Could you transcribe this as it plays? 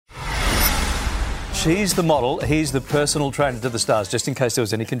She's the model, he's the personal trainer to the stars, just in case there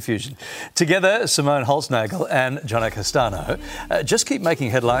was any confusion. Together, Simone Holznagel and Jono Castano just keep making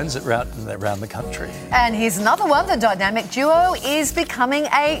headlines around the country. And here's another one. The dynamic duo is becoming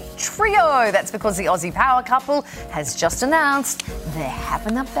a trio. That's because the Aussie power couple has just announced they're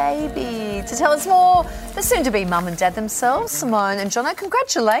having a baby. To tell us more, the soon-to-be mum and dad themselves, Simone and Jono.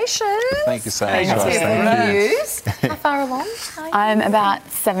 Congratulations. Thank you so much. Thank you. News. How far along are you? I'm about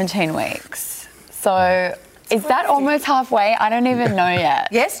 17 weeks. So is that almost halfway? I don't even know yet.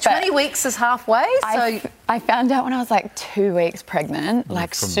 Yes, 20 weeks is halfway. I found out when I was like 2 weeks pregnant,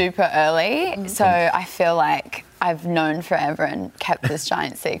 like super early. So I feel like I've known forever and kept this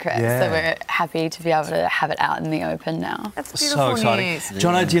giant secret. Yeah. So we're happy to be able to have it out in the open now. That's beautiful So exciting. news.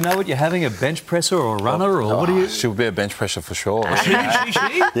 Jono, do you know what you're having? A bench presser or a runner, or what do you... She'll be a bench pressure for sure. She?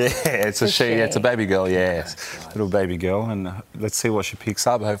 Yeah, it's a she. It's a baby girl, yeah. Little baby girl. And let's see what she picks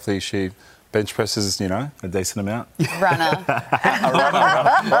up. Hopefully she bench presses, a decent amount. Runner. A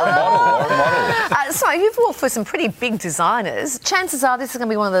model. So you've worked for some pretty big designers. Chances are this is going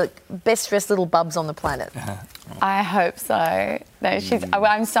to be one of the best-dressed little bubs on the planet. I hope so. No,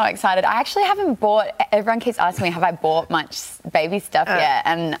 I'm so excited. I actually haven't bought... Everyone keeps asking me, have I bought much baby stuff yet?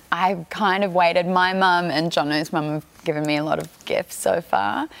 And I've kind of waited. My mum and Jono's mum have given me a lot of gifts so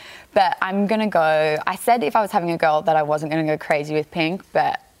far. But I'm going to go... I said if I was having a girl that I wasn't going to go crazy with pink,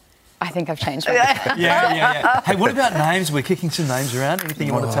 but I think I've changed my mind. Yeah. Hey, what about names? We're kicking some names around. Anything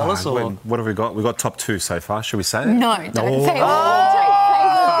you want to tell us? Or? What have we got? We've got top 2 so far. Should we say it? No, don't say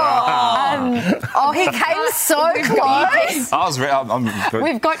He came so close.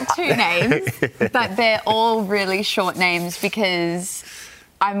 We've got 2 names, but they're all really short names because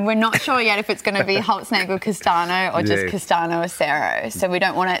we're not sure yet if it's going to be Holznagel Castano or just Castano Acero. So we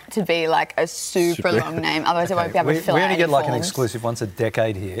don't want it to be like a super long name, otherwise I won't be able to fill out We only get like an forms. exclusive once a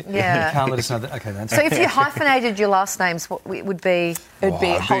decade here. Yeah. You can't let us know that. Okay, then. So if you hyphenated your last names, what it would be? It would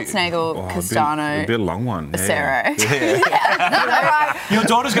be Holznagel Castano It'd be a long one. Acero. Right. Your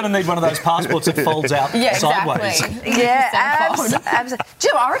daughter's going to need one of those passports that folds out sideways. Exactly. Yeah, absolutely. Do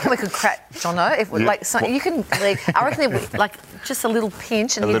you know, I reckon we could crack Jono. If you can, I reckon it would, like just a little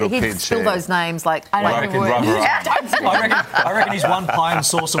pinch, and he'd spill those names like. I reckon I reckon he's one pie and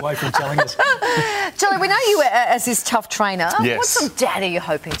sauce away from telling us. Jono, we know you as this tough trainer. Yes. What sort of dad are you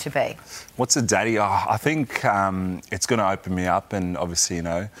hoping to be? What's a daddy? I think it's going to open me up, and obviously,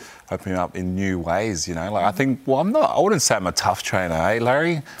 open me up in new ways, Like I think, I wouldn't say I'm a tough trainer,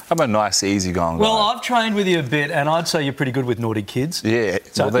 Larry? I'm a nice, easy-going guy. Well, I've trained with you a bit, and I'd say you're pretty good with naughty kids. Yeah,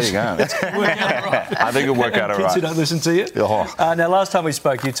 So well, there you go. I think it'll work out all right. Kids who don't listen to you. Oh. Now, last time we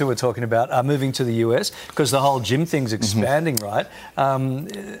spoke, you two were talking about moving to the US because the whole gym thing's expanding, right?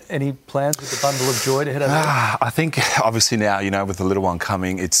 Any plans with the bundle of joy to head over? I think, obviously now, with the little one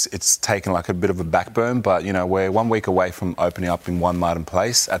coming, it's taken like a bit of a backburn, but, we're 1 week away from opening up in One Martin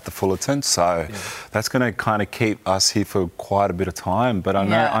Place at the Fullerton, so that's going to kind of keep us here for quite a bit of time. But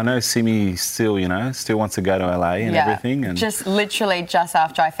I know Simi still wants to go to LA and everything. And just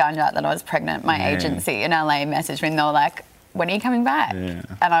after I found out that I was pregnant, my agency in LA messaged me and they were like, when are you coming back? Yeah.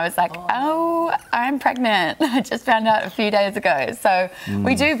 And I was like, oh, I'm pregnant. I just found out a few days ago. So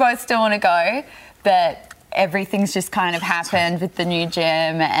we do both still want to go, but everything's just kind of happened with the new gym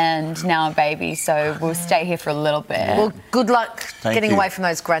and now a baby, so we'll stay here for a little bit. Well, good luck getting away from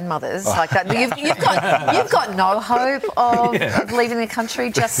those grandmothers like that. You've got no hope of leaving the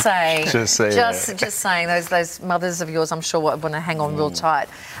country. Just saying. Just saying. Those mothers of yours, I'm sure, want to hang on real tight.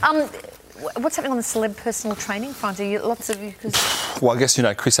 What's happening on the celeb personal training front? Are you lots of you? Well, I guess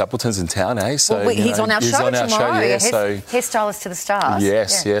Chris Appleton's in town, eh? So he's on our show tomorrow. Yeah, hairstylist to the stars.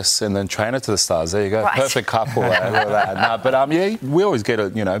 Yes, and then trainer to the stars. There you go, right. Perfect couple. With that. No, but we always get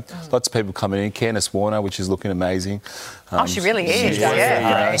lots of people coming in. Candice Warner, which is looking amazing. She really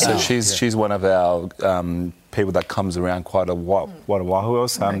is. So she's one of our people that comes around quite a while. Who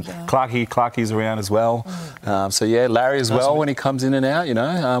else? Clarkie's around as well. Larry as well when he comes in and out.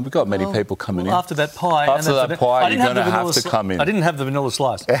 We've got many people coming in. After that pie, you're going to have to come in. I didn't have the vanilla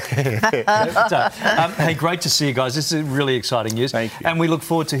slice. Hey, great to see you guys. This is really exciting news. Thank you. And we look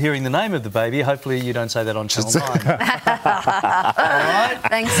forward to hearing the name of the baby. Hopefully you don't say that on Channel 9. All right.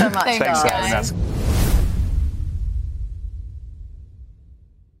 Thanks so much. Thanks, guys.